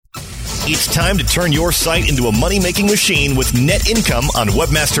It's time to turn your site into a money-making machine with net income on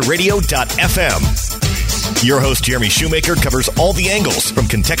webmasterradio.fm. Your host, Jeremy Shoemaker, covers all the angles from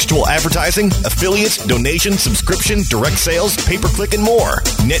contextual advertising, affiliates, donation, subscription, direct sales, pay-per-click, and more.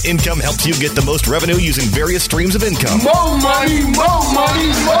 Net income helps you get the most revenue using various streams of income. More money, more money,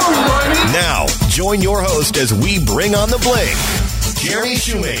 more money. Now, join your host as we bring on the bling, Jeremy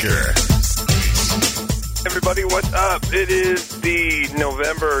Shoemaker. Everybody, what's up? It is the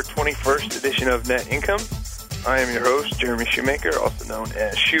November 21st edition of Net Income. I am your host, Jeremy Shoemaker, also known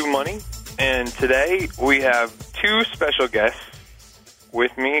as Shoe Money. And today we have two special guests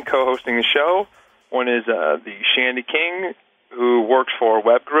with me co-hosting the show. One is the Shandy King, who works for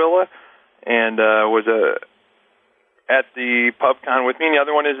WebGorilla and was at the PubCon with me. And the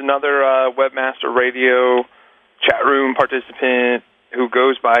other one is another Webmaster Radio chat room participant who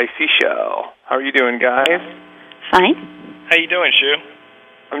goes by Seashell. How are you doing, guys? Fine. How you doing, Shu?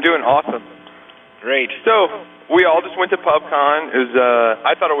 I'm doing awesome. Great. So, we all just went to PubCon. It was,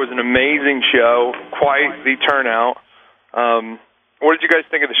 I thought it was an amazing show, quite the turnout. What did you guys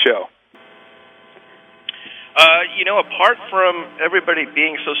think of the show? Apart from everybody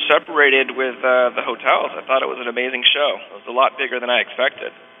being so separated with the hotels, I thought it was an amazing show. It was a lot bigger than I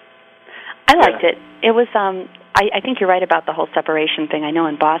expected. I liked it. It was, I think you're right about the whole separation thing. I know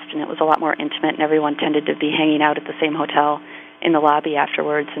in Boston it was a lot more intimate, and everyone tended to be hanging out at the same hotel in the lobby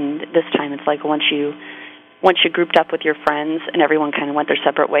afterwards. And this time it's like once you grouped up with your friends and everyone kind of went their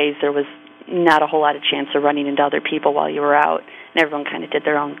separate ways, there was not a whole lot of chance of running into other people while you were out, and everyone kind of did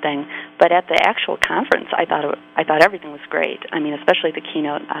their own thing. But at the actual conference, I thought everything was great. I mean, especially the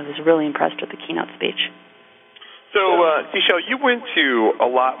keynote. I was really impressed with the keynote speech. So, Seashell, you went to a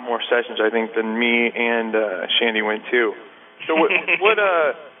lot more sessions, I think, than me and Shandy went to. So, what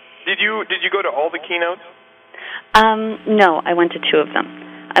did you go to all the keynotes? No, I went to two of them.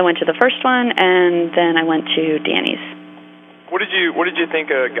 I went to the first one, and then I went to Danny's. What did you think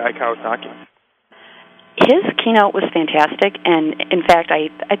of Guy Kawasaki? His keynote was fantastic, and in fact,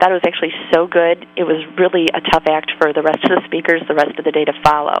 I thought it was actually so good. It was really a tough act for the rest of the speakers the rest of the day to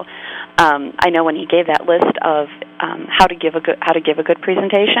follow. I know when he gave that list of how to give a good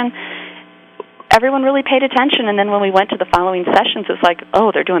presentation, everyone really paid attention. And then when we went to the following sessions, it's like,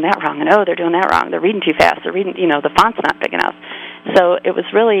 oh, they're doing that wrong, and oh, they're doing that wrong. They're reading too fast. They're reading, the font's not big enough. So it was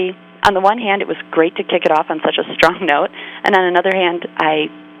really, on the one hand, it was great to kick it off on such a strong note, and on another hand, I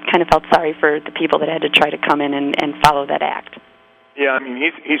kind of felt sorry for the people that had to try to come in and follow that act. Yeah, I mean,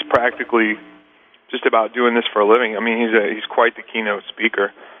 he's practically just about doing this for a living. I mean, he's quite the keynote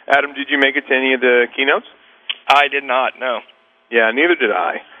speaker. Adam, did you make it to any of the keynotes? I did not, no. Yeah, neither did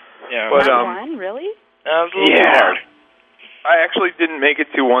I. Yeah, but, not one, really? That was a little hard. I actually didn't make it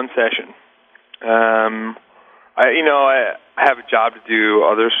to one session. I have a job to do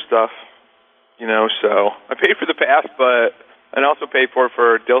other stuff, so I paid for the pass, and also paid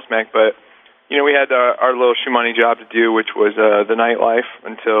for Dillsmack, but, we had our little Shoe Money job to do, which was the nightlife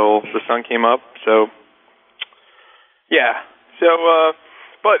until the sun came up, so, yeah. So,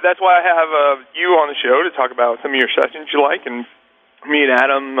 but that's why I have you on the show to talk about some of your sessions you like, and me and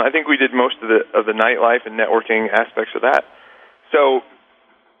Adam, I think we did most of the nightlife and networking aspects of that. So,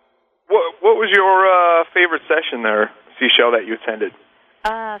 what was your favorite session there, Seashell, that you attended?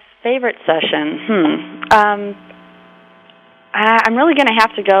 Favorite session? I'm really going to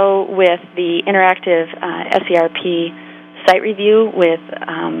have to go with the interactive SERP site review with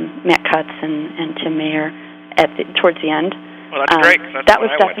Matt Cutts and Tim Mayer towards the end. Well, that's great. That's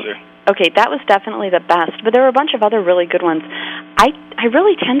what I went to. Okay, that was definitely the best, but there were a bunch of other really good ones. I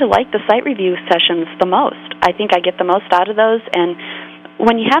really tend to like the site review sessions the most. I think I get the most out of those, and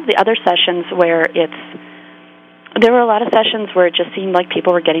when you have the other sessions where there were a lot of sessions where it just seemed like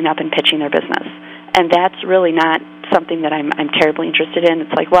people were getting up and pitching their business, and that's really not something that I'm terribly interested in.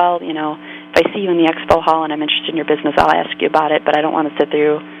 It's like, well, if I see you in the expo hall and I'm interested in your business, I'll ask you about it, but I don't want to sit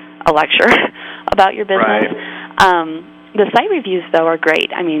through a lecture about your business. Right. The site reviews, though, are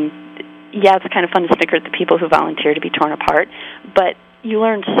great. I mean, yeah, it's kind of fun to snicker at the people who volunteer to be torn apart, but you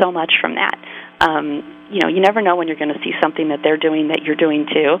learn so much from that. You never know when you're going to see something that they're doing that you're doing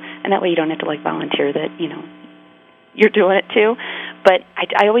too, and that way you don't have to volunteer that you're doing it too. But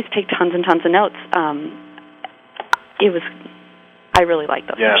I always take tons and tons of notes. I really like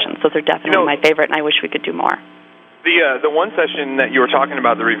those sessions. Those are definitely my favorite, and I wish we could do more. The one session that you were talking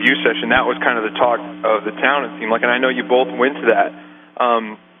about, the review session, that was kind of the talk of the town, it seemed like, and I know you both went to that.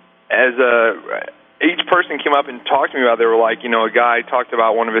 Each person came up and talked to me about it. They were like, a guy talked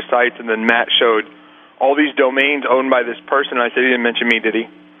about one of his sites, and then Matt showed all these domains owned by this person, and I said, he didn't mention me, did he?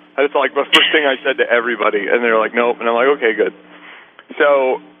 That's like the first thing I said to everybody, and they were like, nope, and I'm like, okay, good.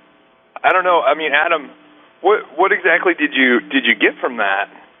 So I don't know. I mean, Adam, what exactly did you get from that?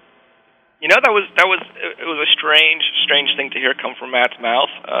 You know, it was a strange thing to hear come from Matt's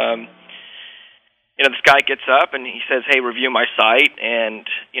mouth. You know, this guy gets up and he says, "Hey, review my site," and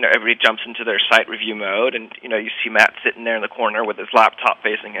you know, everybody jumps into their site review mode, and you know, you see Matt sitting there in the corner with his laptop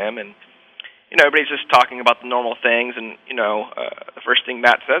facing him, and you know, everybody's just talking about the normal things, and you know, the first thing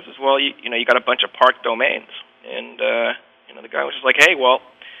Matt says is, "Well, you know, you got a bunch of parked domains," and you know, the guy was just like, "Hey, well,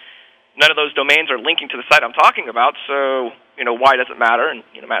 none of those domains are linking to the site I'm talking about, so you know, why does it matter?" And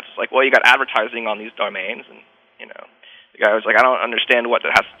you know, Matt's just like, "Well, you got advertising on these domains," and you know, the guy was like, "I don't understand what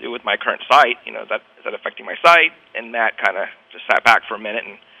that has to do with my current site. You know, is that affecting my site?" And Matt kind of just sat back for a minute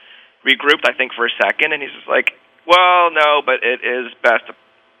and regrouped, I think, for a second, and he's just like, "Well, no, but it is best to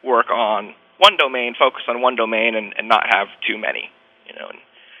work on one domain, focus on one domain, and not have too many." You know, and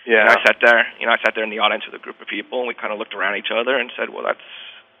yeah, I sat there in the audience with a group of people, and we kind of looked around each other and said, "Well, that's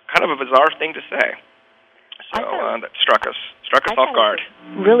kind of a bizarre thing to say." So that struck us off guard.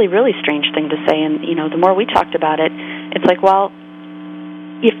 Really, really strange thing to say, and you know, the more we talked about it, it's like, well,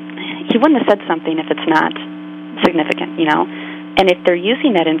 if he wouldn't have said something if it's not significant, you know, and if they're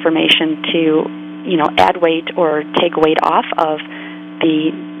using that information to, you know, add weight or take weight off of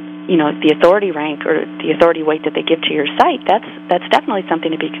the, you know, the authority rank or the authority weight that they give to your site, that's definitely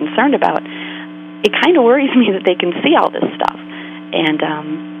something to be concerned about. It kind of worries me that they can see all this stuff, and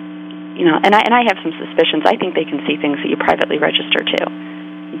you know, and I have some suspicions. I think they can see things that you privately register to,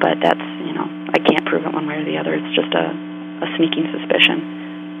 but that's, you know, I can't prove it one way or the other. It's just a sneaking suspicion.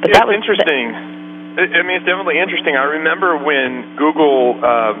 But yeah, that was interesting. I mean, it's definitely interesting. I remember when Google,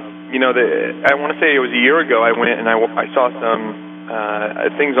 you know, I want to say it was a year ago. I went and I saw some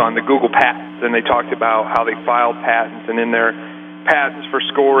things on the Google patents, and they talked about how they filed patents, and in their patents for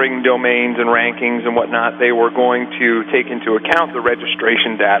scoring domains and rankings and whatnot, they were going to take into account the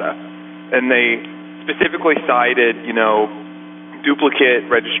registration data. And they specifically cited, you know,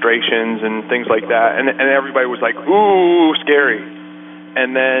 duplicate registrations and things like that. And everybody was like, ooh, scary.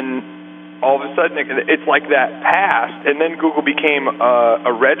 And then all of a sudden, it's like that passed. And then Google became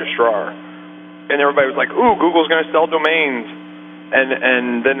a registrar. And everybody was like, ooh, Google's going to sell domains.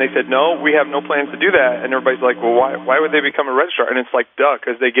 And then they said, no, we have no plans to do that. And everybody's like, well, why would they become a registrar? And it's like, duh,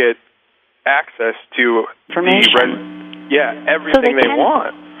 because they get access to information. Everything they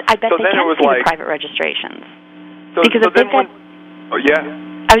want. I bet so they then can it was see like, the private registrations. Because if then I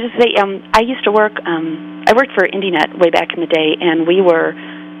was just saying, I used to work. I worked for IndyNet way back in the day, and we were.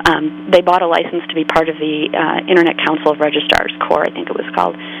 They bought a license to be part of the Internet Council of Registrars, CORE, I think it was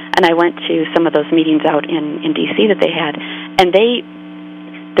called. And I went to some of those meetings out in D.C. that they had, and the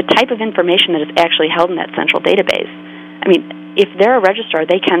type of information that is actually held in that central database. I mean, if they're a registrar,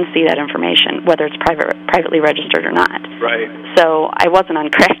 they can see that information, whether it's privately registered or not. Right. So I wasn't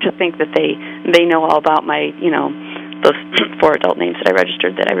on crack to think that they know all about my, you know, those 4 adult names that I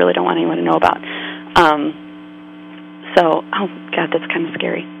registered that I really don't want anyone to know about. So, oh God, that's kind of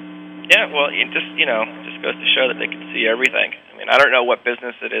scary. Yeah, well, it just goes to show that they can see everything. I mean, I don't know what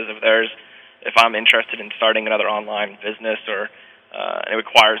business it is of theirs. If I'm interested in starting another online business, or it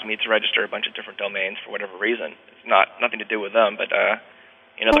requires me to register a bunch of different domains for whatever reason, it's nothing to do with them. But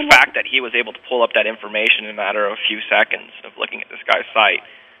you know, the fact that he was able to pull up that information in a matter of a few seconds of looking at this guy's site,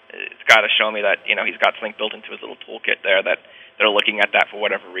 it's got to show me that, you know, he's got something built into his little toolkit there that they're looking at that for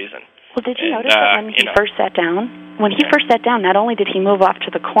whatever reason. Well, did you notice that when he first sat down? When he first sat down, not only did he move off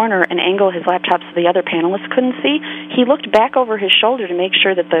to the corner and angle his laptop so the other panelists couldn't see, he looked back over his shoulder to make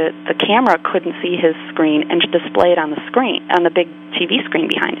sure that the camera couldn't see his screen and to display it on the screen, on the big TV screen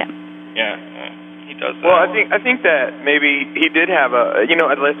behind him. Yeah, he does that. Well, I think that maybe he did have a, you know,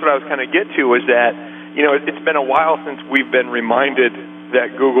 that's what I was kind of get to, is that, you know, it's been a while since we've been reminded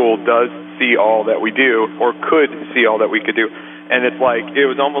that Google does see all that we do, or could see all that we could do. And it's like, it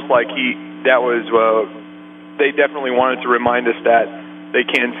was almost like they definitely wanted to remind us that they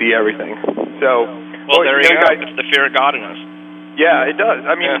can see everything. So, well, there you go. It's the fear of God in us. Yeah, it does.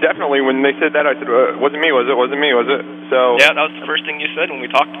 I mean, definitely. When they said that, I said, "Wasn't me, was it? Wasn't me, was it?" So. Yeah, that was the first thing you said when we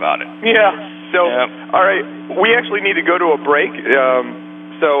talked about it. Yeah. So, all right, we actually need to go to a break.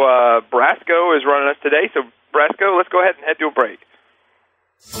 So Brasco is running us today. So, Brasco, let's go ahead and head to a break.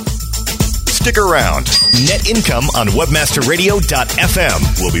 Stick around. Net Income on webmasterradio.fm.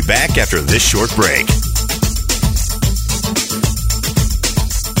 We'll be back after this short break.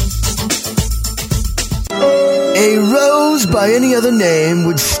 A rose by any other name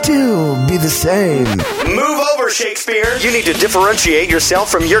would still be the same. Move over, Shakespeare? You need to differentiate yourself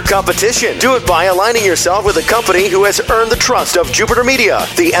from your competition. Do it by aligning yourself with a company who has earned the trust of Jupiter Media,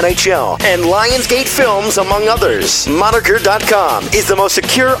 the NHL, and Lionsgate Films, among others. Moniker.com is the most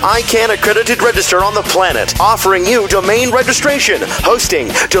secure ICANN accredited register on the planet, offering you domain registration, hosting,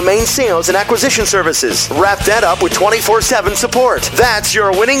 domain sales, and acquisition services. Wrap that up with 24/7 support. That's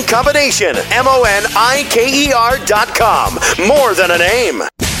your winning combination. MONIKER.com. More than a name.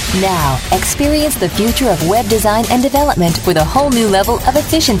 Now, experience the future of web design and development with a whole new level of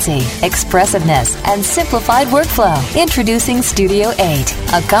efficiency, expressiveness, and simplified workflow. Introducing Studio 8,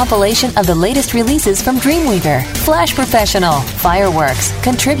 a compilation of the latest releases from Dreamweaver, Flash Professional, Fireworks,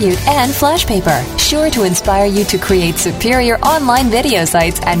 Contribute, and Flashpaper. Sure to inspire you to create superior online video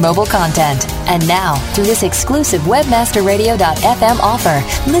sites and mobile content. And now, through this exclusive WebmasterRadio.fm offer,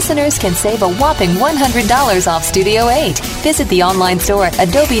 listeners can save a whopping $100 off Studio 8. Visit the online store at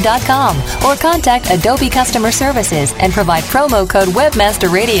Adobe.com or contact Adobe Customer Services and provide promo code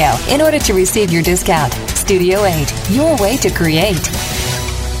WebmasterRadio in order to receive your discount. Studio 8, your way to create.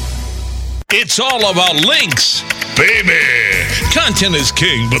 It's all about links, baby. Content is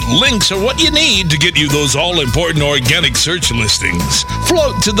king, but links are what you need to get you those all-important organic search listings.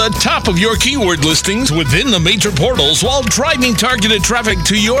 Float to the top of your keyword listings within the major portals while driving targeted traffic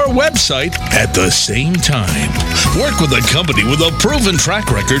to your website at the same time. Work with a company with a proven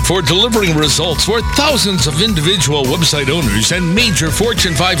track record for delivering results for thousands of individual website owners and major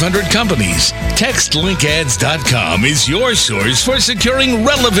Fortune 500 companies. TextLinkAds.com is your source for securing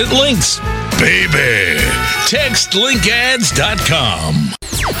relevant links. Baby, TextLinkAds.com.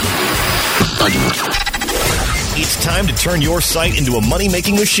 It's time to turn your site into a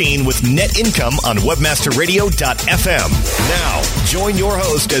money-making machine with net income on WebmasterRadio.fm. Now, join your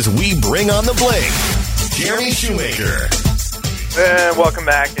host as we bring on the bling, Jeremy Shoemaker. And welcome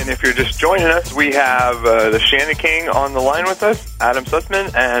back. And if you're just joining us, we have the Shannon King on the line with us, Adam Sussman,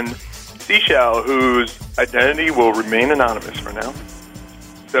 and Seashell, whose identity will remain anonymous for now.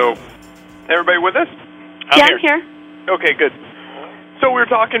 So, everybody with us? I'm here. Okay, good. So we were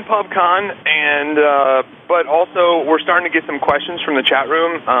talking PubCon, and but also we're starting to get some questions from the chat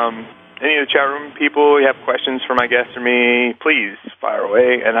room. Any of the chat room people, you have questions for my guest or me, please fire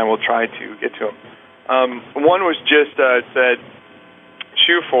away, and I will try to get to them. One was just said,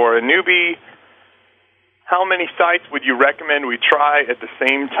 Shoe, for a newbie, how many sites would you recommend we try at the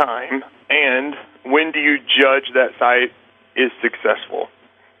same time, and when do you judge that site is successful?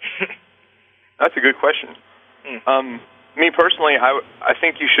 That's a good question. Me personally, I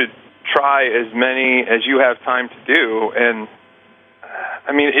think you should try as many as you have time to do, and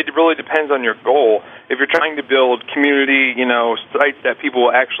I mean, it really depends on your goal. If you're trying to build community, sites that people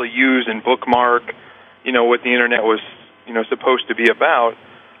will actually use and bookmark, what the internet was, supposed to be about,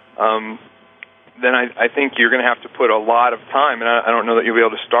 then I think you're going to have to put a lot of time, and I don't know that you'll be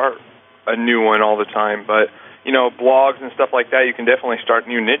able to start a new one all the time, but blogs and stuff like that, you can definitely start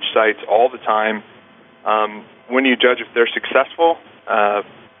new niche sites all the time. When you judge if they're successful,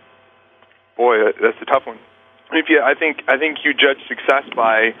 boy, that's a tough one. I think you judge success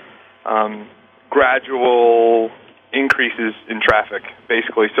by gradual increases in traffic,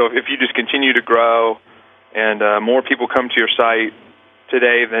 basically. So if you just continue to grow and more people come to your site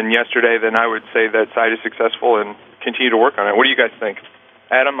today than yesterday, then I would say that site is successful and continue to work on it. What do you guys think?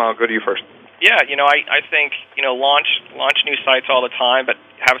 Adam, I'll go to you first. Yeah, I think, launch new sites all the time, but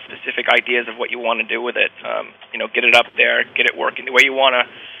have specific ideas of what you want to do with it. Get it up there, get it working the way you want to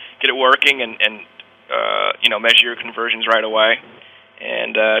get it working, and measure your conversions right away,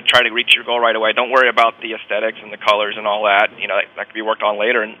 and try to reach your goal right away. Don't worry about the aesthetics and the colors and all that. That could be worked on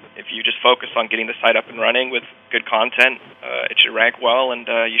later, and if you just focus on getting the site up and running with good content, it should rank well, and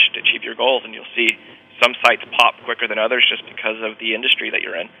you should achieve your goals, and you'll see some sites pop quicker than others just because of the industry that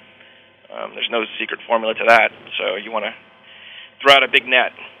you're in. There's no secret formula to that, so you want to throw out a big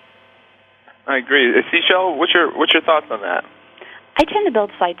net. I agree. Seashell, what's your thoughts on that? I tend to build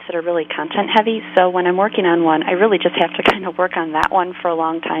sites that are really content-heavy, so when I'm working on one, I really just have to kind of work on that one for a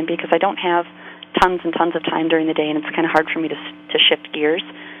long time because I don't have tons and tons of time during the day, and it's kind of hard for me to shift gears.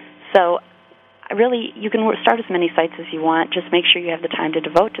 So you can start as many sites as you want. Just make sure you have the time to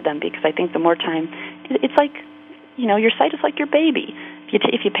devote to them because I think the more time, it's like, your site is like your baby.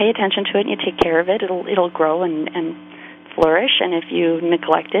 If you pay attention to it and you take care of it, it'll grow and flourish. And if you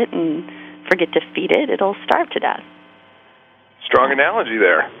neglect it and forget to feed it, it'll starve to death. Strong analogy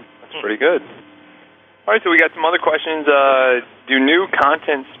there. That's pretty good. All right, so we got some other questions. Do new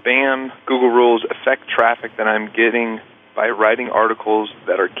content spam Google rules affect traffic that I'm getting by writing articles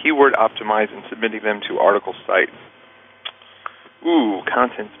that are keyword optimized and submitting them to article sites? Ooh,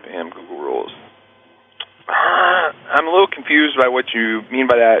 content spam Google rules. I'm a little confused by what you mean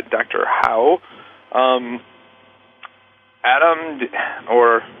by that, Dr. Howe. Adam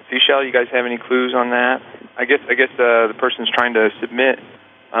or Seashell, you guys have any clues on that? I guess the person's trying to submit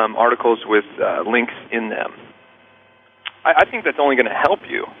articles with links in them. I think that's only going to help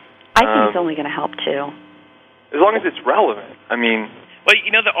you. I think it's only going to help, too. As long as it's relevant. I mean... Well,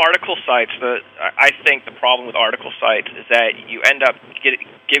 the article sites, I think the problem with article sites is that you end up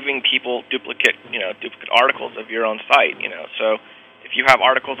giving people duplicate articles of your own site, So if you have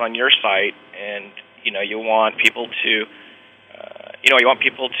articles on your site and, you want people to,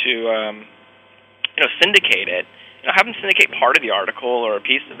 syndicate it, have them syndicate part of the article or a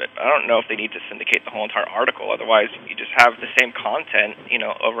piece of it. I don't know if they need to syndicate the whole entire article. Otherwise, you just have the same content,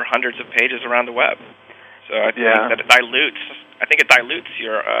 over hundreds of pages around the web. So I think that it dilutes. I think it dilutes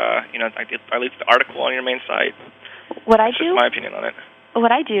your, dilutes the article on your main site. That's just my opinion on it.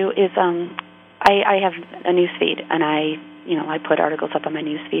 What I do is, I have a news feed, and I put articles up on my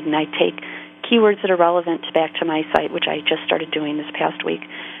news feed, and I take keywords that are relevant back to my site, which I just started doing this past week,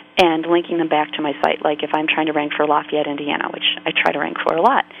 and linking them back to my site. Like if I'm trying to rank for Lafayette, Indiana, which I try to rank for a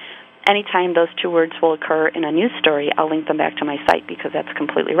lot. Anytime those two words will occur in a news story, I'll link them back to my site because that's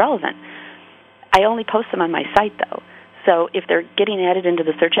completely relevant. I only post them on my site, though. So if they're getting added into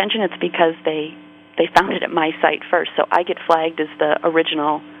the search engine, it's because they found it at my site first. So I get flagged as the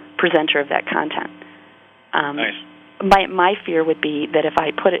original presenter of that content. Nice. My fear would be that if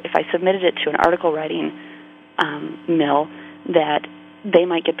I submitted it to an article writing mill, that they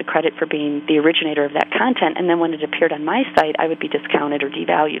might get the credit for being the originator of that content, and then when it appeared on my site, I would be discounted or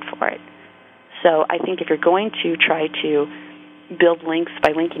devalued for it. So I think if you're going to try to build links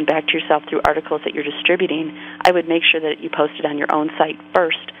by linking back to yourself through articles that you're distributing, I would make sure that you post it on your own site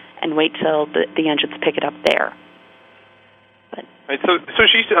first and wait till the engines pick it up there. But. Right, so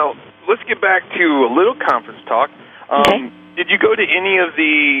Seashell, let's get back to a little conference talk. Okay. Did you go to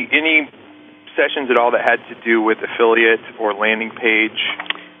any sessions at all that had to do with affiliate or landing page?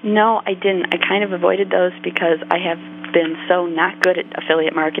 No, I didn't. I kind of avoided those because I have been so not good at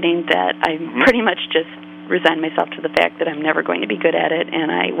affiliate marketing that I pretty much just resigned myself to the fact that I'm never going to be good at it,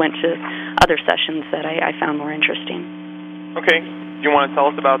 and I went to other sessions that I found more interesting. Okay. Do you want to tell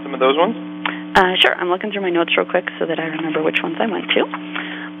us about some of those ones? Sure. I'm looking through my notes real quick so that I remember which ones I went to.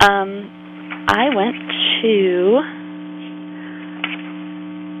 I went to...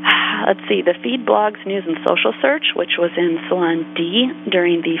 Let's see, the Feed Blogs News and Social Search, which was in Salon D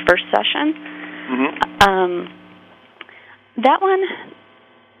during the first session. That one,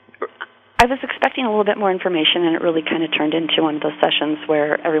 I was expecting a little bit more information, and it really kind of turned into one of those sessions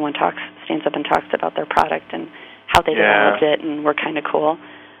where everyone stands up and talks about their product and how they developed it, and we're kind of cool.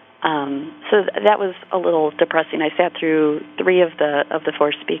 So that was a little depressing. I sat through 3 of the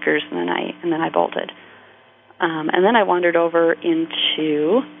 4 speakers, and then I bolted. And then I wandered over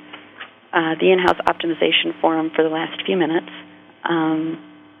into the in-house optimization forum for the last few minutes.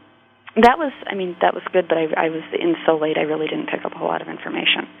 That was good, but I was in so late I really didn't pick up a whole lot of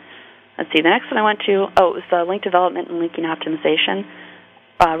information. Let's see, the next one I went to, it was link development and linking optimization.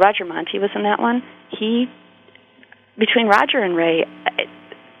 Roger Monti was in that one. Between Roger and Ray,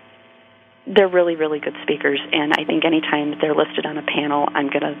 they're really, really good speakers, and I think anytime they're listed on a panel, I'm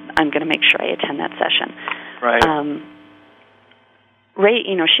gonna make sure I attend that session. Right. Ray,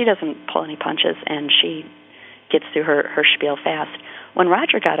 she doesn't pull any punches, and she gets through her spiel fast. When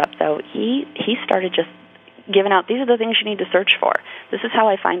Roger got up, though, he started just giving out, these are the things you need to search for. This is how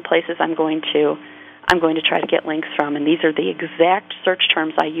I find places I'm going to try to get links from, and these are the exact search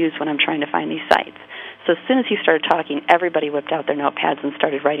terms I use when I'm trying to find these sites. So as soon as he started talking, everybody whipped out their notepads and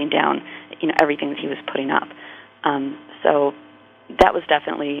started writing down, everything that he was putting up. So that was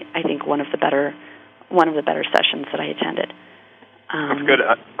definitely, I think, one of the better sessions that I attended. That's good.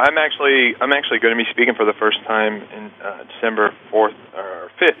 I'm actually going to be speaking for the first time in December 4th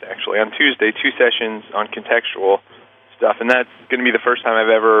or 5th, actually, on Tuesday, 2 sessions on contextual stuff, and that's going to be the first time I've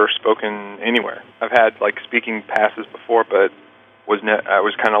ever spoken anywhere. I've had speaking passes before, but I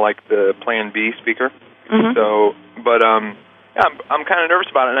was kind of like the Plan B speaker. So, but I'm kind of nervous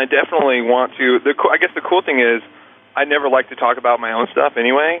about it, and I definitely want to. I guess the cool thing is I never like to talk about my own stuff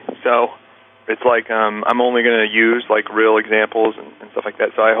anyway, so. It's like I'm only going to use real examples and stuff like that.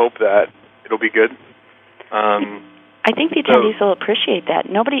 So I hope that it'll be good. I think the attendees will appreciate that.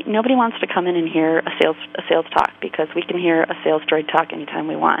 Nobody wants to come in and hear a sales talk because we can hear a sales droid talk anytime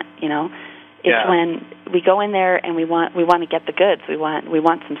we want. It's when we go in there and we want to get the goods. We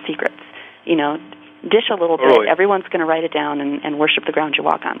want some secrets. Dish a little bit. Everyone's going to write it down and worship the ground you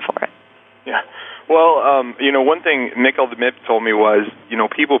walk on for it. Yeah. Well, one thing Mikkel the Mip told me was,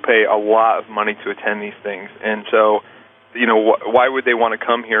 people pay a lot of money to attend these things, and so, why would they want to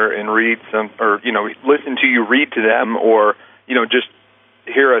come here and read listen to you read to them, or, just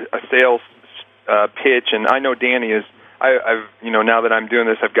hear a sales pitch? And I know Danny is. I've now that I'm doing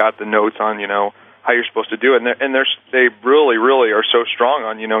this, I've got the notes on how you're supposed to do it, and they really, really are so strong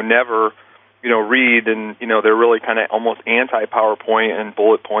on never read, and they're really kind of almost anti-PowerPoint and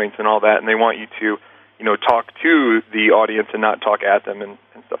bullet points and all that, and they want you to talk to the audience and not talk at them and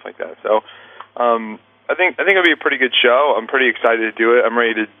stuff like that. So I think it'll be a pretty good show. I'm pretty excited to do it. I'm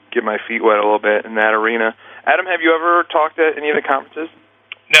ready to get my feet wet a little bit in that arena. Adam, have you ever talked at any of the conferences?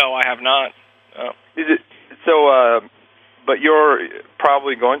 No, I have not. Oh. Is it so? But you're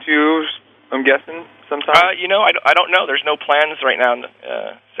probably going to, I'm guessing, sometime? I don't know. There's no plans right now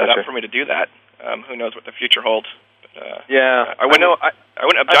set up for me to do that. Who knows what the future holds? But, I wouldn't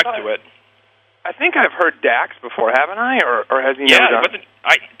object to it. I think I've heard Dax before, haven't I? Or has he never done it?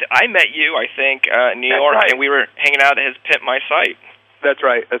 I met you, I think, in New York, and we were hanging out at his Pimp My Site. That's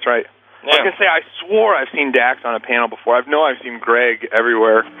right. Yeah. I was going to say, I swore I've seen Dax on a panel before. I've seen Greg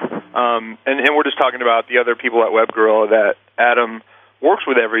everywhere. And we're just talking about the other people at Web Gorilla that Adam works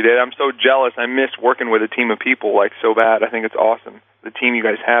with every day. I'm so jealous. I miss working with a team of people so bad. I think it's awesome, the team you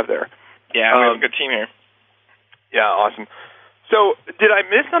guys have there. Yeah, we have a good team here. Yeah, awesome. So, did I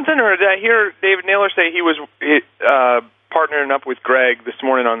miss something, or did I hear David Naylor say he was partnering up with Greg this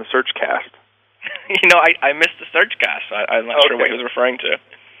morning on the Searchcast? I missed the Searchcast. I'm not sure what he was referring to.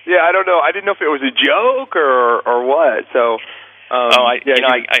 Yeah, I don't know. I didn't know if it was a joke or what. So, I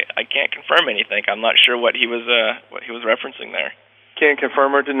can't confirm anything. I'm not sure what he was referencing there. Can't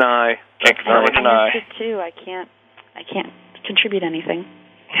confirm or deny. Can't confirm or deny. I missed it too. I can't contribute anything.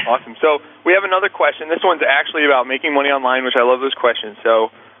 Awesome. So we have another question. This one's actually about making money online, which I love those questions.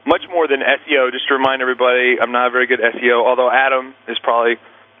 So much more than SEO. Just to remind everybody, I'm not a very good SEO, although Adam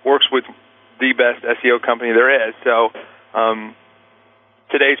works with the best SEO company there is. So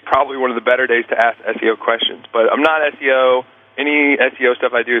today's probably one of the better days to ask SEO questions. But I'm not SEO. Any SEO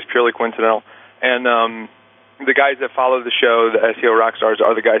stuff I do is purely coincidental. And the guys that follow the show, the SEO Rockstars,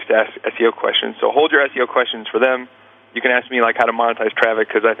 are the guys to ask SEO questions. So hold your SEO questions for them. You can ask me how to monetize traffic,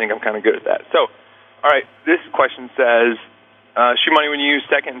 because I think I'm kind of good at that. So, all right, this question says, Shoe Money, when you use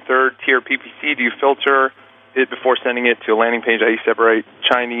second and third tier PPC, do you filter it before sending it to a landing page, i.e. separate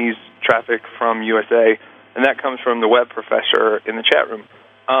Chinese traffic from USA? And that comes from the web professor in the chat room.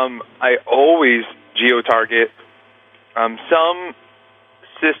 I always geo-target. Some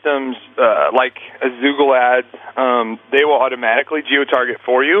systems, like a Google Ads, they will automatically geo-target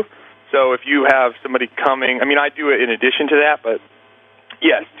for you. So if you have somebody coming, I do it in addition to that, but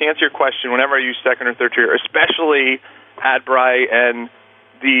yes, to answer your question, whenever I use second or third tier, especially AdBright and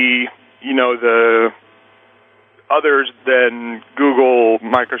the others than Google,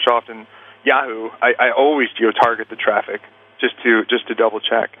 Microsoft, and Yahoo, I always geo-target the traffic just to double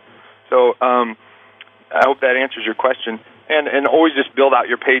check. So I hope that answers your question, and always just build out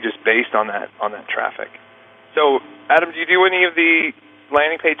your pages based on that traffic. So Adam, do you do any of the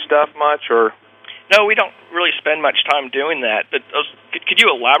landing page stuff much, or? No, we don't really spend much time doing that. But could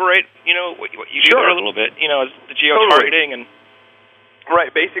you elaborate? What you do there a little bit. The geo-targeting and.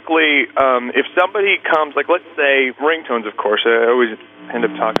 Right. Basically, if somebody comes, let's say ringtones. Of course, I always end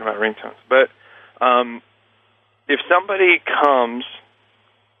up talking about ringtones. But if somebody comes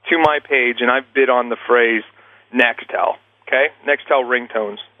to my page and I've bid on the phrase Nextel, okay, Nextel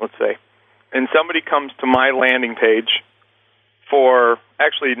ringtones, let's say, and somebody comes to my landing page.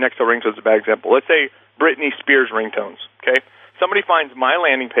 Actually, Nextel ringtones is a bad example. Let's say Britney Spears ringtones, okay? Somebody finds my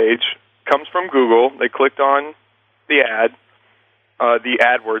landing page, comes from Google, they clicked on the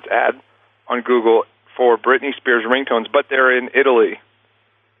AdWords ad on Google for Britney Spears ringtones, but they're in Italy,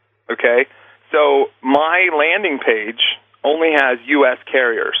 okay? So my landing page only has U.S.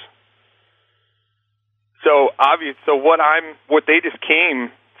 carriers. So what they just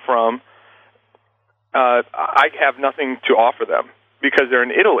came from, I have nothing to offer them because they're in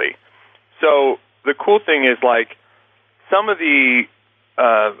Italy. So the cool thing is, some of the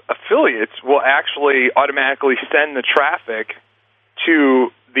affiliates will actually automatically send the traffic to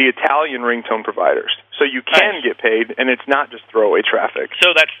the Italian ringtone providers. So you can get paid, and it's not just throwaway traffic.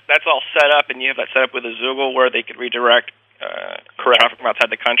 So that's all set up, and you have that set up with Azoogle where they could redirect traffic from outside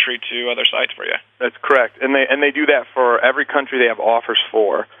the country to other sites for you. That's correct. And they do that for every country they have offers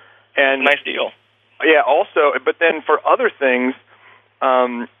for. And nice deal. Yeah, also, but then for other things,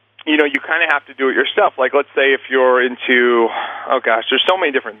 you kind of have to do it yourself. Let's say if you're into, there's so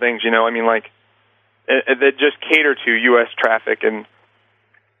many different things, that just cater to U.S. traffic. And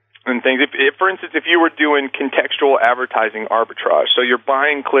and things. If, for instance, if you were doing contextual advertising arbitrage, so you're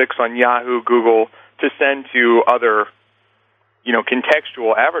buying clicks on Yahoo, Google to send to other,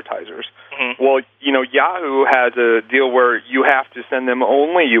 contextual advertisers. Mm-hmm. Well, Yahoo has a deal where you have to send them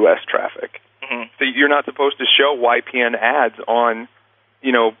only U.S. traffic. Mm-hmm. So you're not supposed to show YPN ads on,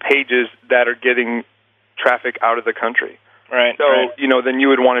 pages that are getting traffic out of the country. Right. So, then you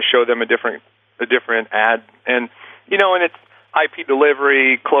would want to show them a different ad. And, and it's IP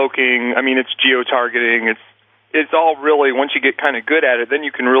delivery, cloaking, it's geo-targeting. It's all really, once you get kind of good at it, then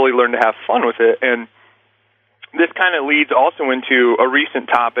you can really learn to have fun with it. And this kind of leads also into a recent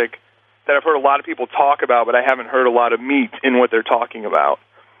topic that I've heard a lot of people talk about, but I haven't heard a lot of meat in what they're talking about.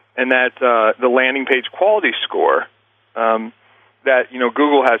 And that's the landing page quality score that,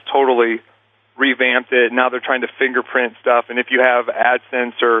 Google has totally revamped it. Now they're trying to fingerprint stuff. And if you have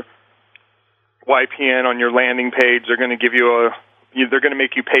AdSense or YPN on your landing page, they're going to give you they're going to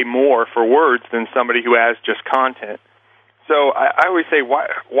make you pay more for words than somebody who has just content. So I always say, why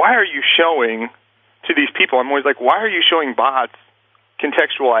are you showing to these people? I'm always like, why are you showing bots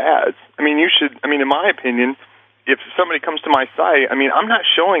contextual ads? You should, in my opinion, if somebody comes to my site, I'm not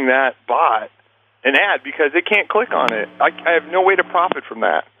showing that bot an ad because they can't click on it. I have no way to profit from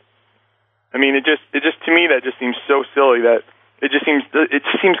that. It just to me that just seems so silly that it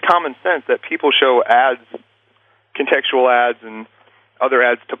seems common sense that people show ads, contextual ads, and other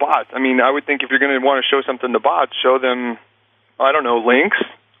ads to bots. I would think if you're going to want to show something to bots, show them, I don't know, links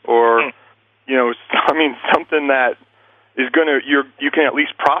or something that is you can at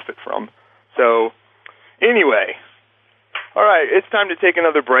least profit from. So anyway, all right, it's time to take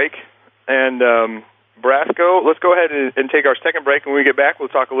another break. And Brasco, let's go ahead and take our second break. And when we get back, we'll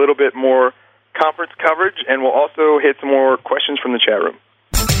talk a little bit more conference coverage, and we'll also hit some more questions from the chat room.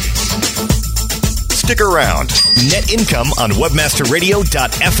 Stick around. Net Income on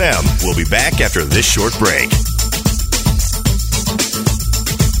webmasterradio.fm. We'll be back after this short break.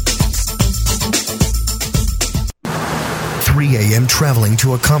 3 a.m. traveling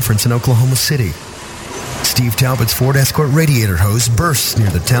to a conference in Oklahoma City. Steve Talbot's Ford Escort radiator hose bursts near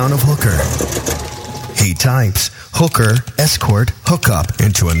the town of Hooker. He types Hooker, Escort, Hookup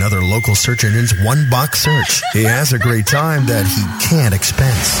into another local search engine's one-box search. He has a great time that he can't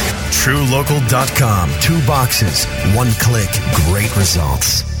expense. TrueLocal.com. 2 boxes, 1 click, great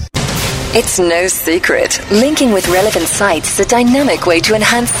results. It's no secret. Linking with relevant sites is a dynamic way to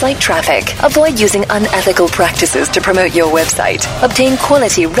enhance site traffic. Avoid using unethical practices to promote your website. Obtain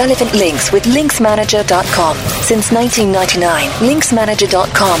quality, relevant links with LinksManager.com. Since 1999,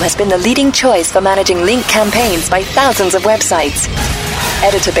 LinksManager.com has been the leading choice for managing link campaigns by thousands of websites.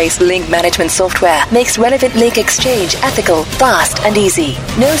 Editor-based link management software makes relevant link exchange ethical, fast, and easy.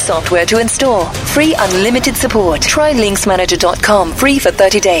 No software to install. Free unlimited support. Try LinksManager.com free for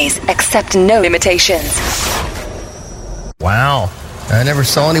 30 days. Accept no limitations. Wow. I never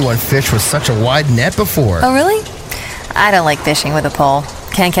saw anyone fish with such a wide net before. Oh, really? I don't like fishing with a pole.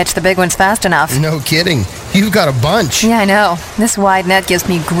 Can't catch the big ones fast enough. No kidding. You've got a bunch. Yeah, I know. This wide net gives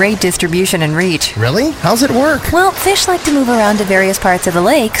me great distribution and reach. Really? How's it work? Well, fish like to move around to various parts of the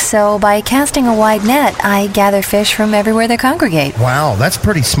lake, so by casting a wide net, I gather fish from everywhere they congregate. Wow, that's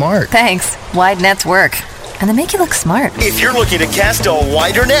pretty smart. Thanks. Wide nets work. And they make you look smart. If you're looking to cast a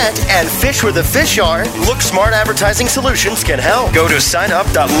wider net and fish where the fish are, Look Smart Advertising Solutions can help. Go to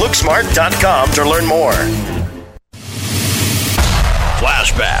signup.looksmart.com to learn more.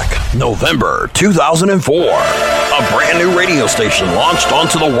 Flashback, November 2004. A brand new radio station launched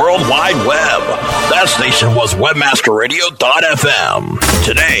onto the World Wide Web. That station was WebmasterRadio.fm.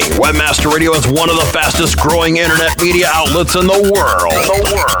 Today, Webmaster Radio is one of the fastest growing internet media outlets in the world.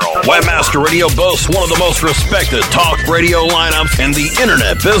 Webmaster Radio boasts one of the most respected talk radio lineups in the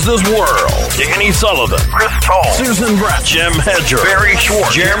internet business world. Danny Sullivan, Chris Toll, Susan Bratt, Jim Hedger, Barry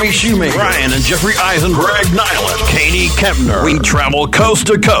Schwartz, Jeremy Shoemaker, Ryan and Jeffrey Eisen, Greg Nyland, Katie Kempner. We travel coast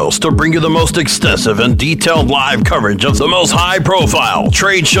to coast to bring you the most extensive and detailed live coverage of the most high-profile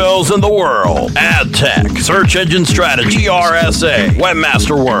trade shows in the world. Ad Tech, Search Engine Strategy, RSA,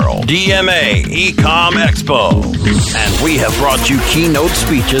 Webmaster World, DMA, Ecom Expo. And we have brought you keynote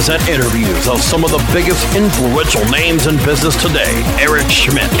speeches and interviews of some of the biggest influential names in business today. Eric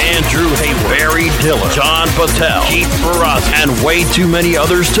Schmidt, Andrew Hayward, Barry Diller, John Patel, Keith Barras, and way too many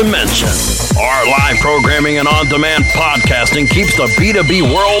others to mention. Our live programming and on-demand podcasting keeps the B2B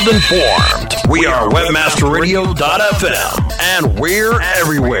world informed. We are WebmasterRadio.fm, and we're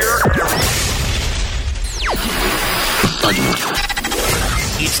everywhere.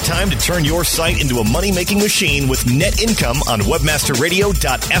 It's time to turn your site into a money-making machine with Net Income on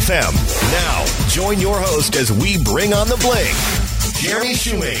WebmasterRadio.fm. Now, join your host as we bring on the bling. Jeremy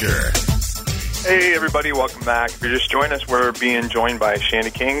Shoemaker. Hey, everybody, welcome back. If you're just joining us, we're being joined by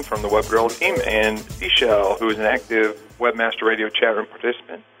Shandy King from the Web Gorilla team and Seashell, who is an active Webmaster Radio chat room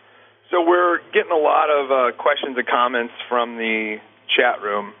participant. So we're getting a lot of questions and comments from the chat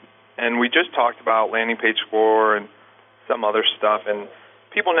room, and we just talked about landing page score and some other stuff, and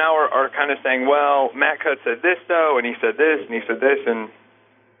people now are kind of saying, well, Matt Cutts said this, though, and he said this, and he said this, and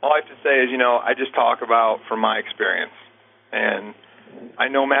all I have to say is, I just talk about from my experience. And I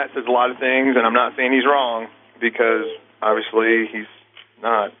know Matt says a lot of things, and I'm not saying he's wrong, because obviously he's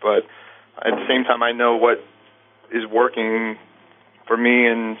not. But at the same time, I know what is working for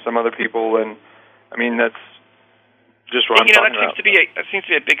me and some other people, and, that's just what I'm talking about. That seems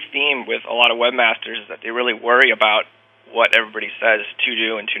to be a big theme with a lot of webmasters, is that they really worry about what everybody says to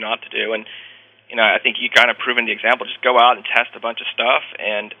do and to not to do. And, I think you kind of proven the example. Just go out and test a bunch of stuff,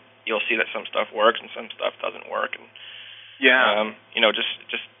 and you'll see that some stuff works and some stuff doesn't work. And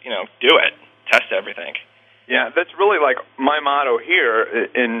just do it. Test everything. Yeah, that's really like my motto here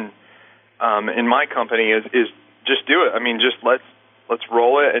in my company is just do it. Just let's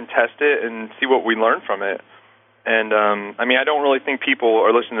roll it and test it and see what we learn from it. And I don't really think people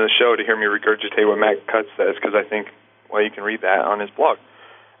are listening to the show to hear me regurgitate what Matt Cutts says, because I think, well, you can read that on his blog.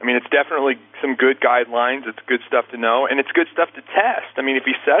 It's definitely some good guidelines. It's good stuff to know, and it's good stuff to test. If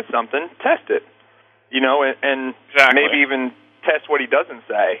he says something, test it. And exactly. Maybe even test what he doesn't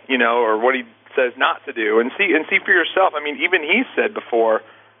say, or what he says not to do, and see for yourself. Even he said before,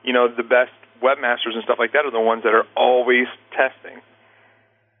 the best webmasters and stuff like that are the ones that are always testing.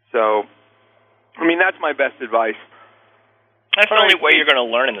 So, that's my best advice. That's the only way you're going to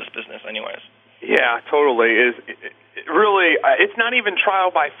learn in this business, anyways. Yeah, totally. It's not even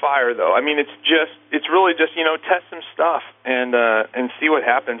trial by fire, though. It's really just test some stuff and see what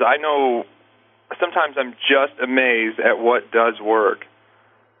happens. I know. Sometimes I'm just amazed at what does work.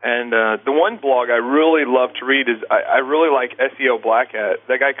 And the one blog I really love to read is I really like SEO Black Hat.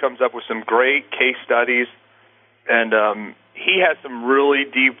 That guy comes up with some great case studies, and he has some really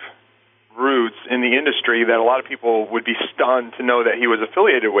deep roots in the industry that a lot of people would be stunned to know that he was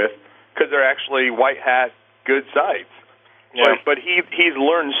affiliated with, because they're actually white hat good sites. Yeah. But he's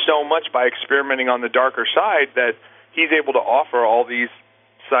learned so much by experimenting on the darker side that he's able to offer all these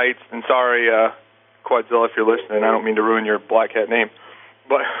sites. And sorry, Quadzilla, if you're listening, I don't mean to ruin your Black Hat name,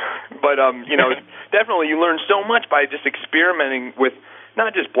 but definitely you learn so much by just experimenting with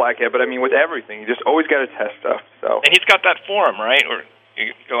not just Black Hat, but with everything. You just always got to test stuff. So. And he's got that forum, right? Or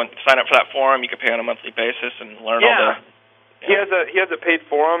you go and sign up for that forum. You can pay on a monthly basis and learn all the. Yeah. He has a paid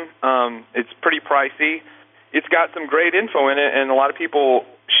forum. It's pretty pricey. It's got some great info in it, and a lot of people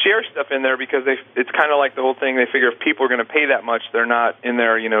share stuff in there because it's kind of like the whole thing. They figure if people are going to pay that much, they're not in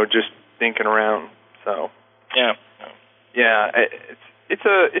there, just thinking around. So yeah, it's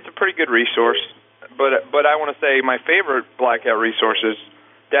a pretty good resource. But I want to say my favorite Black Hat resource is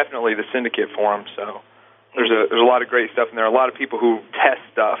definitely the Syndicate forum. So there's a lot of great stuff in there. A lot of people who test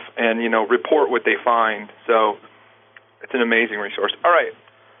stuff and report what they find. So it's an amazing resource. All right.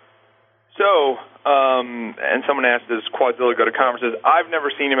 So, and someone asked, does Quadzilla go to conferences? I've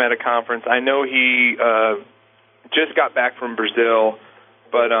never seen him at a conference. I know he just got back from Brazil,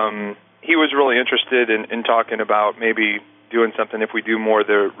 but he was really interested in talking about maybe doing something if we do more of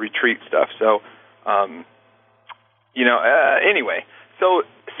the retreat stuff. So, anyway. So,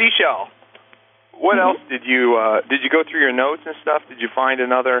 Seashell, what else did you go through your notes and stuff? Did you find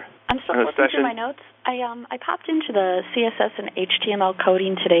another I'm still looking through my notes. I popped into the CSS and HTML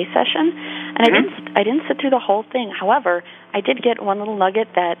coding today session, and I didn't sit through the whole thing. However, I did get one little nugget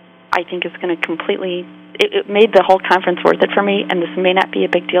that I think is going to completely. It made the whole conference worth it for me, and this may not be a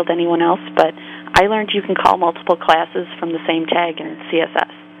big deal to anyone else, but I learned you can call multiple classes from the same tag in CSS.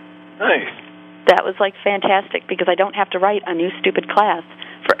 Nice. That was fantastic, because I don't have to write a new stupid class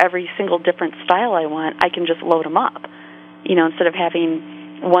for every single different style I want. I can just load them up, instead of having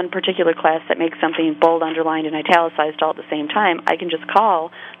one particular class that makes something bold, underlined, and italicized all at the same time. I can just call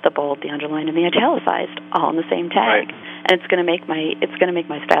the bold, the underlined, and the italicized all in the same tag, and it's going to make my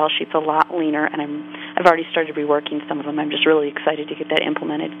style sheets a lot leaner. And I've already started reworking some of them. I'm just really excited to get that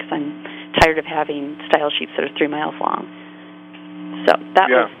implemented, because I'm tired of having style sheets that are 3 miles long. So that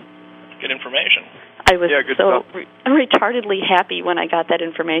was good information. I was retardedly happy when I got that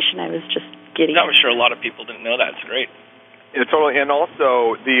information. I was just giddy. I'm sure a lot of people didn't know that. It's great. Yeah, totally. And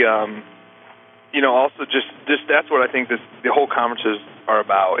also also just that's what I think the whole conferences are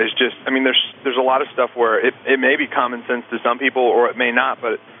about. Is just, there's a lot of stuff where it may be common sense to some people, or it may not.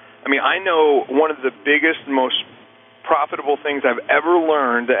 But I know one of the biggest, most profitable things I've ever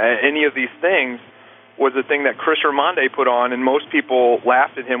learned at any of these things was a thing that Chris Raimondi put on, and most people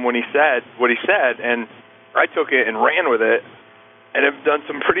laughed at him when he said what he said, and I took it and ran with it, and have done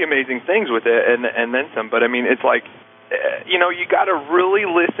some pretty amazing things with it, and then some. But I mean, it's like, you got to really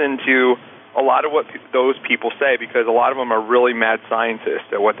listen to a lot of what those people say, because a lot of them are really mad scientists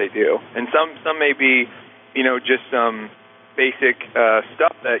at what they do, and some may be, just some basic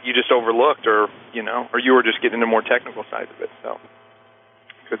stuff that you just overlooked, or you were just getting into more technical sides of it. So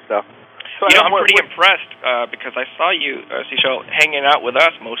good stuff. So I'm pretty impressed because I saw you, Seychelle, hanging out with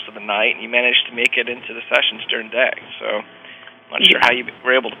us most of the night, and you managed to make it into the sessions during the day. So I'm not sure how you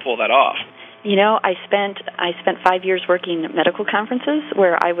were able to pull that off. I spent 5 years working at medical conferences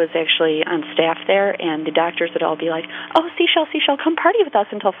where I was actually on staff there, and the doctors would all be like, "Oh, Seychelle, come party with us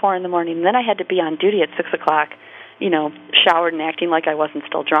until 4 in the morning." And then I had to be on duty at 6 o'clock, showered and acting like I wasn't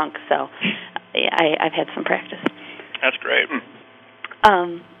still drunk. So I've had some practice. That's great.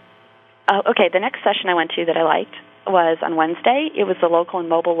 Okay, the next session I went to that I liked was on Wednesday. It was the local and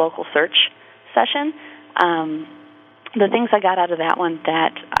mobile local search session. The things I got out of that one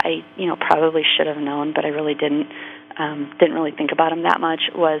that I, probably should have known, but I really didn't really think about them that much,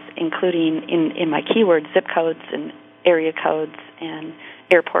 was including in my keywords zip codes and area codes and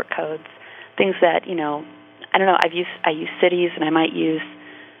airport codes, things that, I don't know, I use cities, and I might use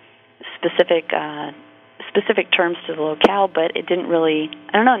specific terms to the locale, but it didn't really,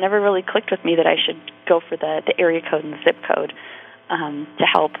 it never really clicked with me that I should go for the area code and the zip code to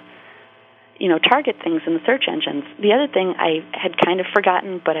help, target things in the search engines. The other thing I had kind of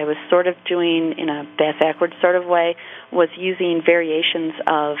forgotten, but I was sort of doing in a backwards sort of way, was using variations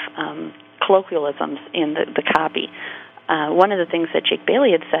of colloquialisms in the copy. One of the things that Jake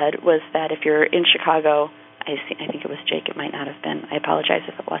Bailey had said was that if you're in Chicago, I think it was Jake, it might not have been, I apologize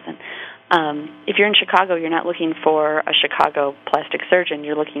if it wasn't. If you're in Chicago, you're not looking for a Chicago plastic surgeon,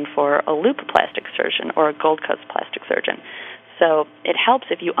 you're looking for a loop plastic surgeon or a Gold Coast plastic surgeon. So it helps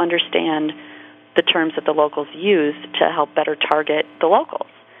if you understand the terms that the locals use to help better target the locals.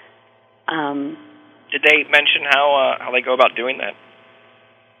 Did they mention how they go about doing that?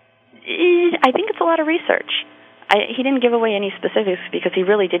 I think it's a lot of research. He didn't give away any specifics because he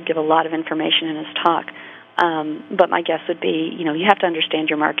really did give a lot of information in his talk. But my guess would be, you have to understand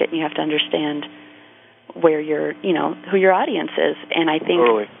your market, and you have to understand where who your audience is. And I think,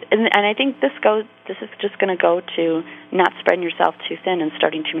 totally. and I think this is just going to go to not spreading yourself too thin and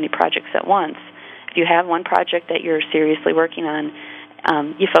starting too many projects at once. If you have one project that you're seriously working on,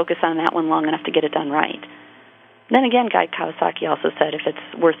 you focus on that one long enough to get it done right. Then again, Guy Kawasaki also said if it's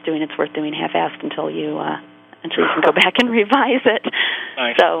worth doing half-assed until you can go back and revise it.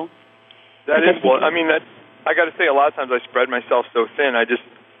 Nice. So that is I got to say, a lot of times I spread myself so thin.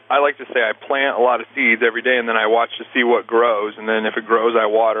 I like to say I plant a lot of seeds every day, and then I watch to see what grows, and then if it grows, I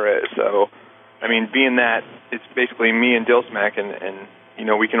water it. So, being that it's basically me and Dillsmack, and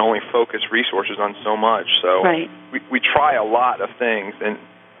we can only focus resources on so much. So right. we try a lot of things, and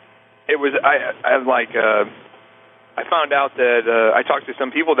it was I found out that I talked to some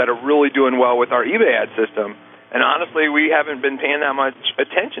people that are really doing well with our eBay ad system. And honestly, we haven't been paying that much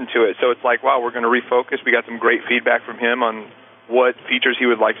attention to it. So it's like, wow, we're going to refocus. We got some great feedback from him on what features he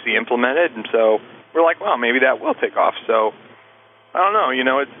would like to see implemented. And so we're like, wow, maybe that will take off. So I don't know.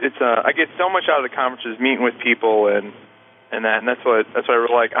 It's I get so much out of the conferences, meeting with people and that's what I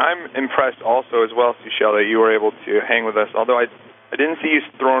really like. I'm impressed also as well, Seychelle, that you were able to hang with us. Although I didn't see you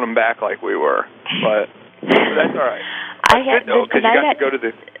throwing them back like we were, but that's all right. That's good though, because you got to go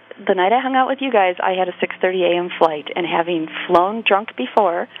to the night I hung out with you guys, I had a 6:30 a.m. flight, and having flown drunk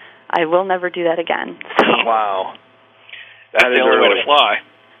before, I will never do that again. So. Wow. That's the only way to fly.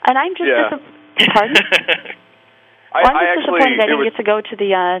 And I'm just pardon? I'm just disappointed I didn't get to go to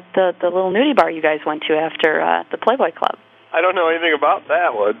the little nudie bar you guys went to after the Playboy Club. I don't know anything about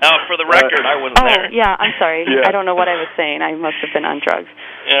that one. Oh, for the record, I wasn't there. Oh, yeah, I'm sorry. Yeah. I don't know what I was saying. I must have been on drugs.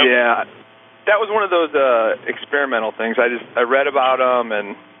 Yep. Yeah. That was one of those experimental things. I read about them,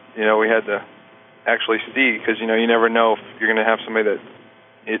 and we had to actually see, because you never know if you're going to have somebody that.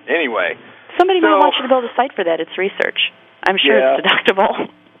 Anyway. Somebody might want you to build a site for that. It's research. I'm sure it's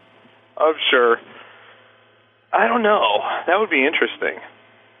deductible. I'm sure. I don't know. That would be interesting.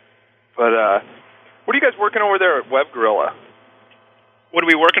 But what are you guys working over there at WebGorilla? What are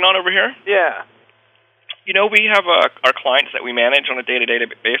we working on over here? Yeah. We have our clients that we manage on a day-to-day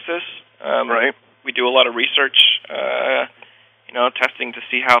basis. Right. We do a lot of research, testing to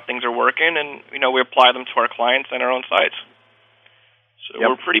see how things are working, and, we apply them to our clients and our own sites. So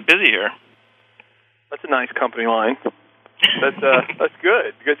we're pretty busy here. That's a nice company line. That's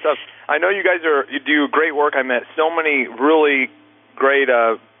good. Good stuff. I know you guys you do great work. I met so many really great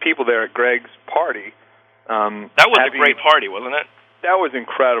people there at Greg's party. That was a great party, wasn't it? That was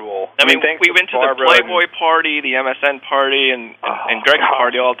incredible. I mean, thanks we went to the Barbara Playboy party, the MSN party, and Greg's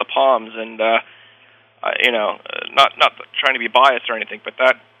party all at the Palms, and not trying to be biased or anything, but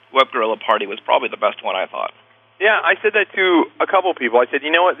that Web Gorilla party was probably the best one, I thought. Yeah, I said that to a couple people. I said,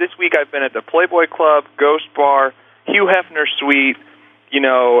 you know what, this week I've been at the Playboy Club, Ghost Bar, Hugh Hefner Suite, you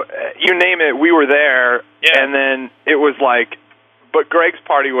name it, we were there, and then it was like, but Greg's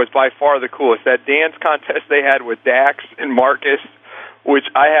party was by far the coolest. That dance contest they had with Dax and Marcus, which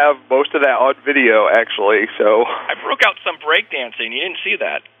I have most of that on video, actually. So I broke out some breakdancing. You didn't see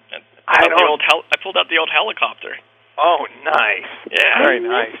that. I pulled out the old helicopter. Oh, nice. Yeah. Very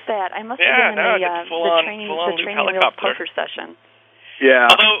nice. I must have been in the training wheel poker session. Yeah.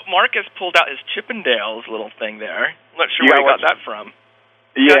 Although Marcus pulled out his Chippendales little thing there. I'm not sure where he got that from.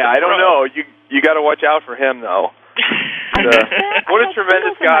 Yeah, I don't know. You got to watch out for him, though. What a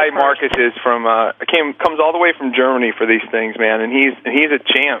tremendous guy Marcus is. Comes all the way from Germany for these things, man, and he's a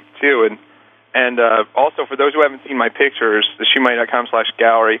champ too. And also for those who haven't seen my pictures, the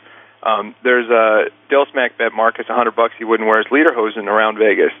shoemite.com/gallery. There's a Dillsmack bet Marcus $100 he wouldn't wear his lederhosen around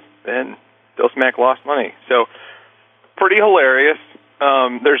Vegas, and Dillsmack lost money. So pretty hilarious.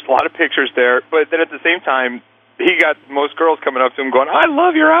 There's a lot of pictures there, but then at the same time, he got most girls coming up to him going, "I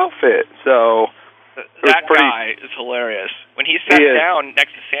love your outfit." So that guy is hilarious. When he sat down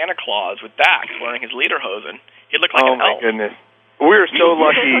next to Santa Claus with Dax wearing his lederhosen, he looked like an elf. Oh, my goodness. We are so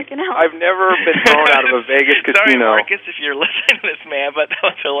lucky. I've never been thrown out of a Vegas Sorry, casino. Marcus, if you're listening to this, man, but that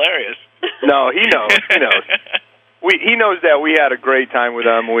was hilarious. No, he knows. He knows. He knows that we had a great time with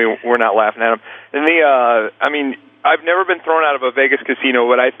him. We're not laughing at him. And I've never been thrown out of a Vegas casino,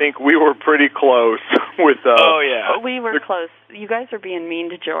 but I think we were pretty close with. Oh yeah, we were close. You guys are being mean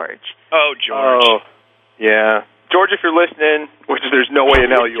to George. Oh, George. Oh, yeah, George, if you're listening, which there's no way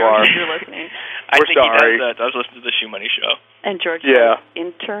in hell you George, are. If you're listening, I think sorry. he does listen to the Shoe Money Show. And George,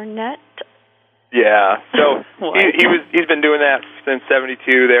 internet. Yeah, so he's been doing that since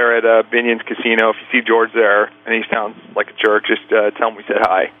 '72 there at Binion's Casino. If you see George there and he sounds like a jerk, just tell him we said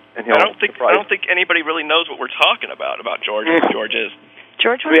hi. And I don't think anybody really knows what we're talking about George and who George is.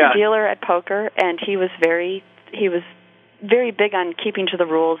 George was a dealer at poker, and he was very big on keeping to the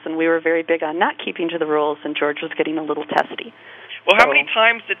rules, and we were very big on not keeping to the rules, and George was getting a little testy. Well, how many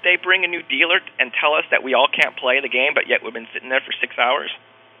times did they bring a new dealer and tell us that we all can't play the game, but yet we've been sitting there for 6 hours?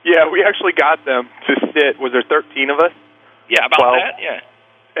 Yeah, we actually got them to sit. Was there 13 of us? Yeah, about 12, that, yeah.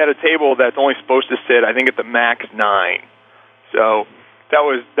 At a table that's only supposed to sit, I think, at the max 9. So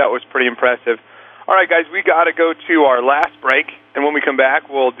that was pretty impressive. All right, guys, we got to go to our last break, and when we come back,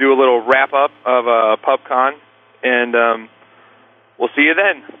 we'll do a little wrap-up of PubCon, and we'll see you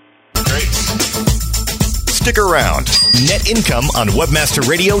then. Great. Stick around. Net Income on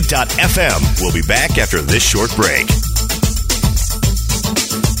webmasterradio.fm. We'll be back after this short break.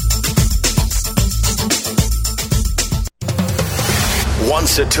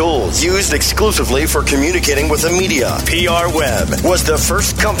 Once a tool used exclusively for communicating with the media, PR Web was the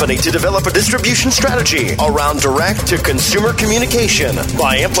first company to develop a distribution strategy around direct-to-consumer communication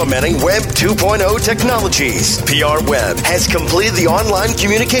by implementing Web 2.0 technologies. PR Web has completed the online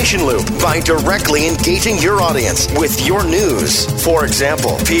communication loop by directly engaging your audience with your news. For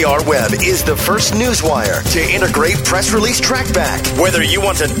example, PR Web is the first newswire to integrate press release trackback. Whether you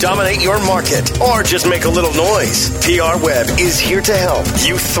want to dominate your market or just make a little noise, PR Web is here to help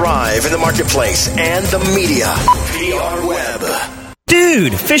you thrive in the marketplace and the media. PR Web.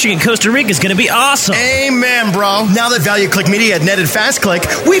 Dude, fishing in Costa Rica is going to be awesome. Amen, bro. Now that ValueClick Media had netted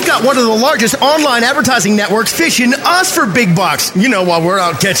FastClick, we've got one of the largest online advertising networks fishing us for big bucks. You know, while we're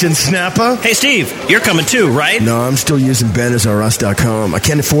out catching snapper. Hey, Steve, you're coming too, right? No, I'm still using BenazRUs.com. I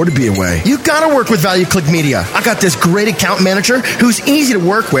can't afford to be away. You got to work with ValueClick Media. I got this great account manager who's easy to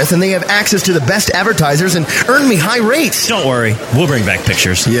work with, and they have access to the best advertisers and earn me high rates. Don't worry. We'll bring back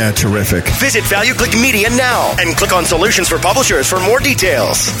pictures. Yeah, terrific. Visit ValueClick Media now and click on Solutions for Publishers for more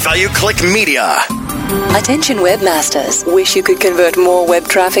details. ValueClick Media. Attention webmasters. Wish you could convert more web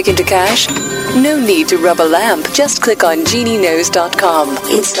traffic into cash? No need to rub a lamp. Just click on GenieKnows.com.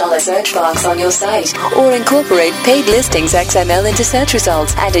 Install a search box on your site or incorporate paid listings XML into search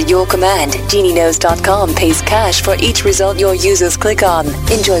results. And at your command, GenieKnows.com pays cash for each result your users click on.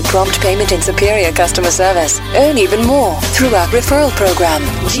 Enjoy prompt payment and superior customer service. Earn even more through our referral program.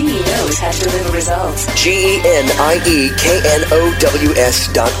 Genie knows how to deliver results.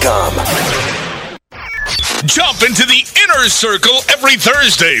 GenieKnows.com. Jump into the inner circle every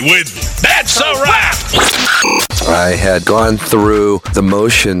Thursday with That's a Wrap. I had gone through the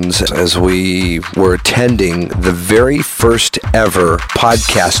motions as we were attending the very first ever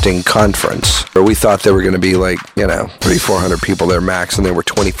podcasting conference, where we thought there were going to be 300-400 people there max, and there were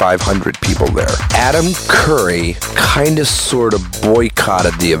 2,500 people there. Adam Curry kind of sort of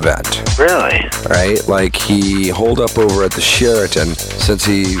boycotted the event. Really? Right? Like, he holed up over at the Sheraton since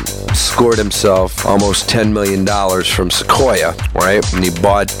he scored himself almost $10 million from Sequoia, right? And he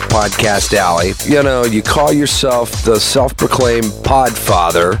bought Podcast Alley. You know, you call yourself the self-proclaimed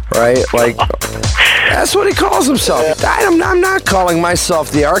podfather, right? Like, that's what he calls himself. I'm not calling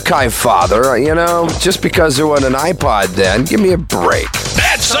myself the archive father, you know, just because there wasn't an iPod then. Give me a break.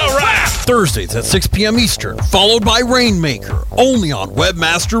 That's a Wrap. Thursdays at 6 p.m. Eastern, followed by Rainmaker, only on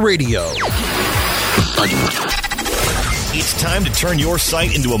Webmaster Radio. It's time to turn your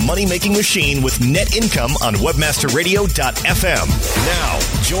site into a money-making machine with net income on webmasterradio.fm. Now,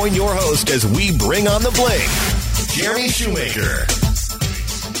 join your host as we bring on the bling, Jeremy Shoemaker.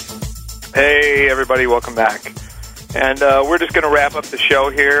 Hey, everybody, welcome back. And we're just going to wrap up the show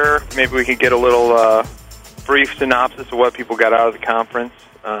here. Maybe we can get a little brief synopsis of what people got out of the conference.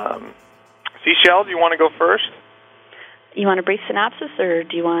 Seashell, do you want to go first? You want a brief synopsis, or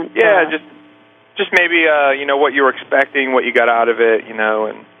do you want... Yeah, just maybe, what you were expecting, what you got out of it,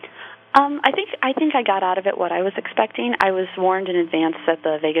 and... I think I got out of it what I was expecting. I was warned in advance that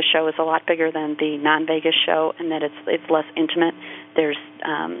the Vegas show is a lot bigger than the non-Vegas show, and that it's less intimate. There's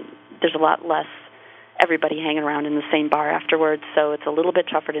a lot less everybody hanging around in the same bar afterwards, so it's a little bit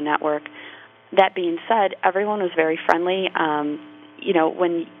tougher to network. That being said, everyone was very friendly.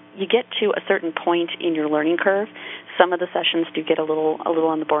 When you get to a certain point in your learning curve, some of the sessions do get a little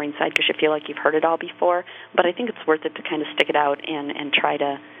on the boring side because you feel like you've heard it all before. But I think it's worth it to kind of stick it out and try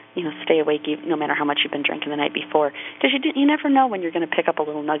to stay awake no matter how much you've been drinking the night before, because you never know when you're going to pick up a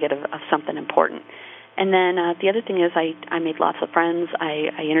little nugget of something important. And then the other thing is I made lots of friends.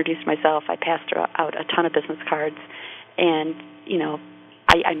 I introduced myself. I passed out a ton of business cards, and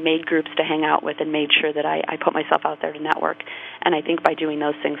I made groups to hang out with and made sure that I put myself out there to network. And I think by doing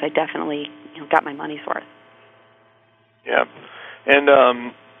those things, I definitely got my money's worth. Yeah. And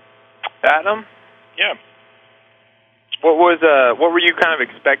Adam? Yeah. What were you kind of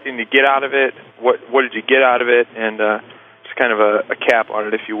expecting to get out of it? What did you get out of it? And just kind of a cap on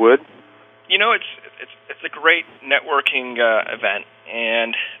it, if you would. It's a great networking event,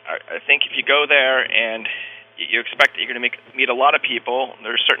 and I think if you go there and you expect that you're going to meet a lot of people,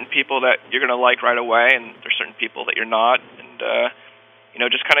 there's certain people that you're going to like right away, and there's certain people that you're not, and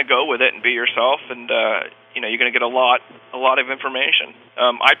just kind of go with it and be yourself, and you're going to get a lot of information.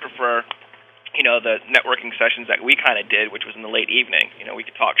 I prefer the networking sessions that we kind of did, which was in the late evening. We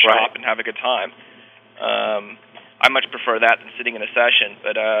could talk shop and have a good time. I much prefer that than sitting in a session,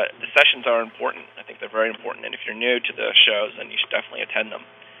 but the sessions are important. I think they're very important, and if you're new to the shows, then you should definitely attend them.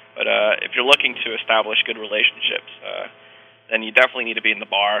 But if you're looking to establish good relationships, then you definitely need to be in the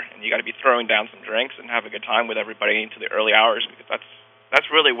bar, and you got to be throwing down some drinks and have a good time with everybody into the early hours, because that's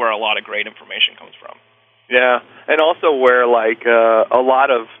really where a lot of great information comes from. Yeah, and also where a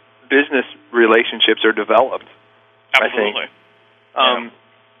lot of business relationships are developed. Absolutely. I think.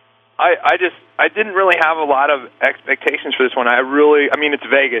 I didn't really have a lot of expectations for this one. It's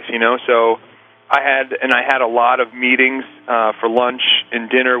Vegas, so I had a lot of meetings for lunch and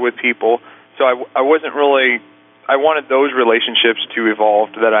dinner with people. So I wasn't really, I wanted those relationships to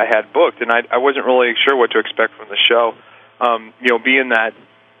evolve that I had booked, and I wasn't really sure what to expect from the show. Being that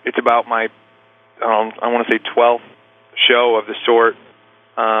it's about my, I want to say 12th show of the sort.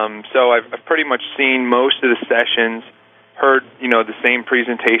 So I've pretty much seen most of the sessions, heard the same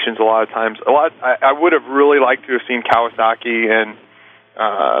presentations a lot of times. I would have really liked to have seen Kawasaki and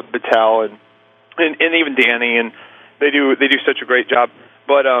Battelle and even Danny, and they do such a great job.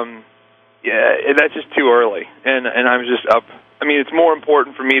 But that's just too early, and I'm just up. It's more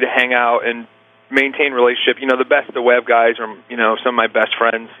important for me to hang out and maintain relationship. The best of the web guys are some of my best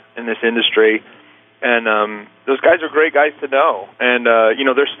friends in this industry, and those guys are great guys to know. And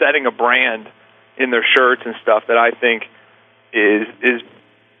they're setting a brand in their shirts and stuff that I think is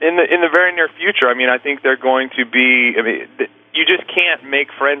in the very near future. I think they're going to be. You just can't make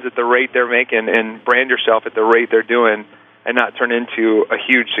friends at the rate they're making and brand yourself at the rate they're doing and not turn into a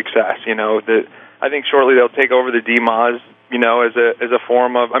huge success. I think shortly they'll take over the DMOZ, as a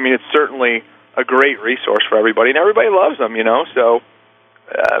form of. It's certainly a great resource for everybody, and everybody loves them. So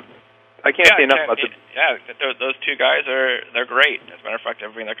I can't say enough about them. Yeah, those two guys they're great. As a matter of fact,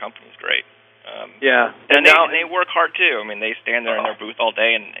 everybody in their company is great. Yeah, and they work hard too. They stand there in their booth all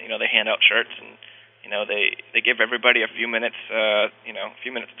day, and they hand out shirts, and they give everybody a few minutes, a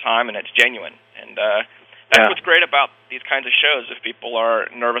few minutes of time, and it's genuine. And that's what's great about these kinds of shows. If people are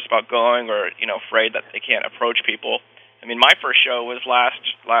nervous about going or afraid that they can't approach people, I mean, my first show was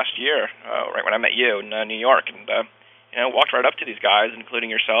last year, right when I met you in New York, and walked right up to these guys, including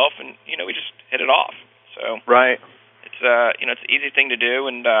yourself, and we just hit it off. So right, it's it's an easy thing to do,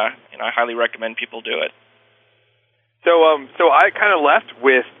 and I highly recommend people do it. So I kind of left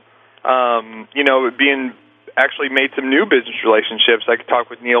with being actually made some new business relationships. I could talk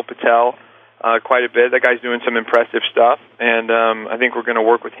with Neil Patel quite a bit. That guy's doing some impressive stuff, and I think we're going to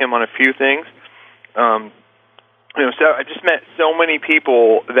work with him on a few things. So I just met so many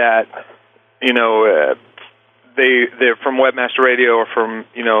people that they're from Webmaster Radio or from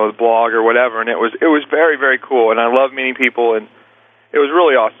the blog or whatever, and it was very, very cool, and I love meeting people, and it was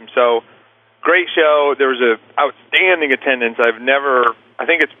really awesome. So great show. There was a outstanding attendance. I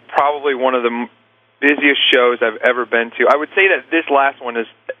think it's probably one of the busiest shows I've ever been to. I would say that this last one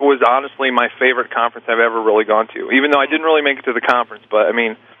was honestly my favorite conference I've ever really gone to, even though I didn't really make it to the conference. But I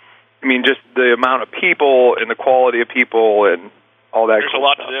mean, just the amount of people and the quality of people and all that. There's a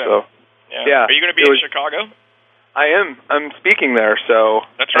lot to do. So, yeah. Are you going to be in Chicago? I am. I'm speaking there. So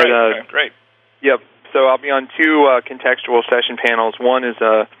that's right. Okay, great. Yep. So I'll be on two contextual session panels. One is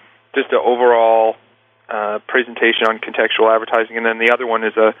just an overall presentation on contextual advertising, and then the other one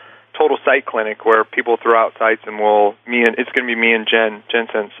is a total site clinic where people throw out sites, and it's going to be me and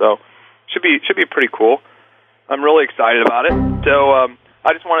Jensen. So should be pretty cool. I'm really excited about it. So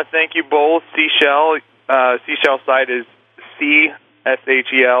I just want to thank you both. Seashell site is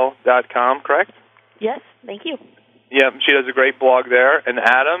CSHEL.com, correct? Yes, thank you. Yeah, she does a great blog there. And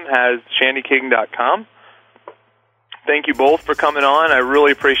Adam has ShandyKing.com. Thank you both for coming on. I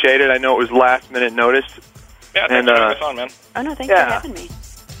really appreciate it. I know it was last-minute notice. Yeah, thanks for having us on, man. Oh, no, thanks for having me.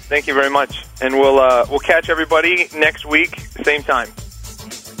 Thank you very much. And we'll catch everybody next week, same time.